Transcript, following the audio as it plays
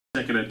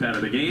second at bat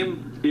of the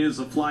game is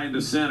a fly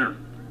into center.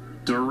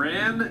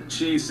 Duran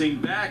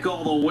chasing back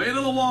all the way to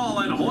the wall,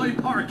 and Hoy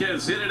Park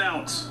has hit it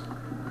out.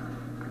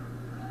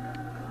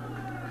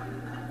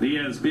 He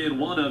has been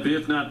one of,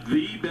 if not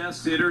the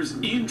best hitters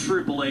in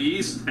AAA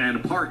East,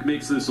 and Park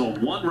makes this a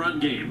one-run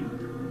game.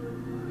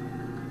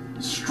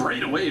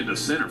 Straight away into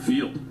center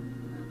field.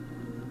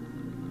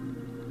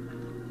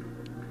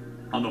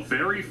 On the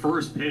very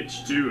first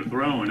pitch, too,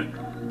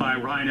 thrown by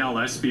Ryan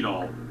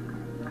Espinal,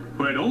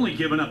 who had only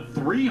given up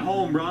 3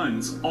 home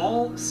runs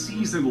all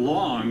season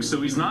long,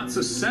 so he's not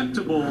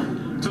susceptible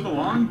to the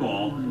long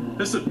ball.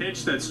 This is a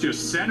pitch that's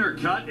just center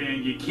cut,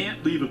 and you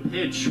can't leave a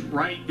pitch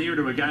right there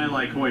to a guy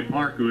like Hoy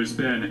Park, who has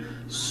been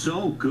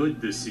so good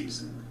this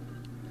season.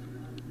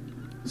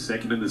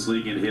 Second in this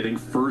league in hitting,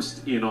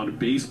 first in on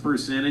base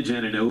percentage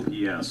and an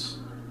OPS.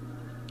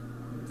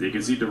 You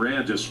can see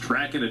Duran just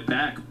tracking it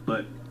back,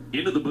 but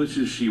into the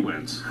bushes she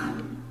went.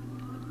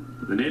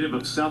 The native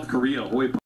of South Korea, Hoy Park.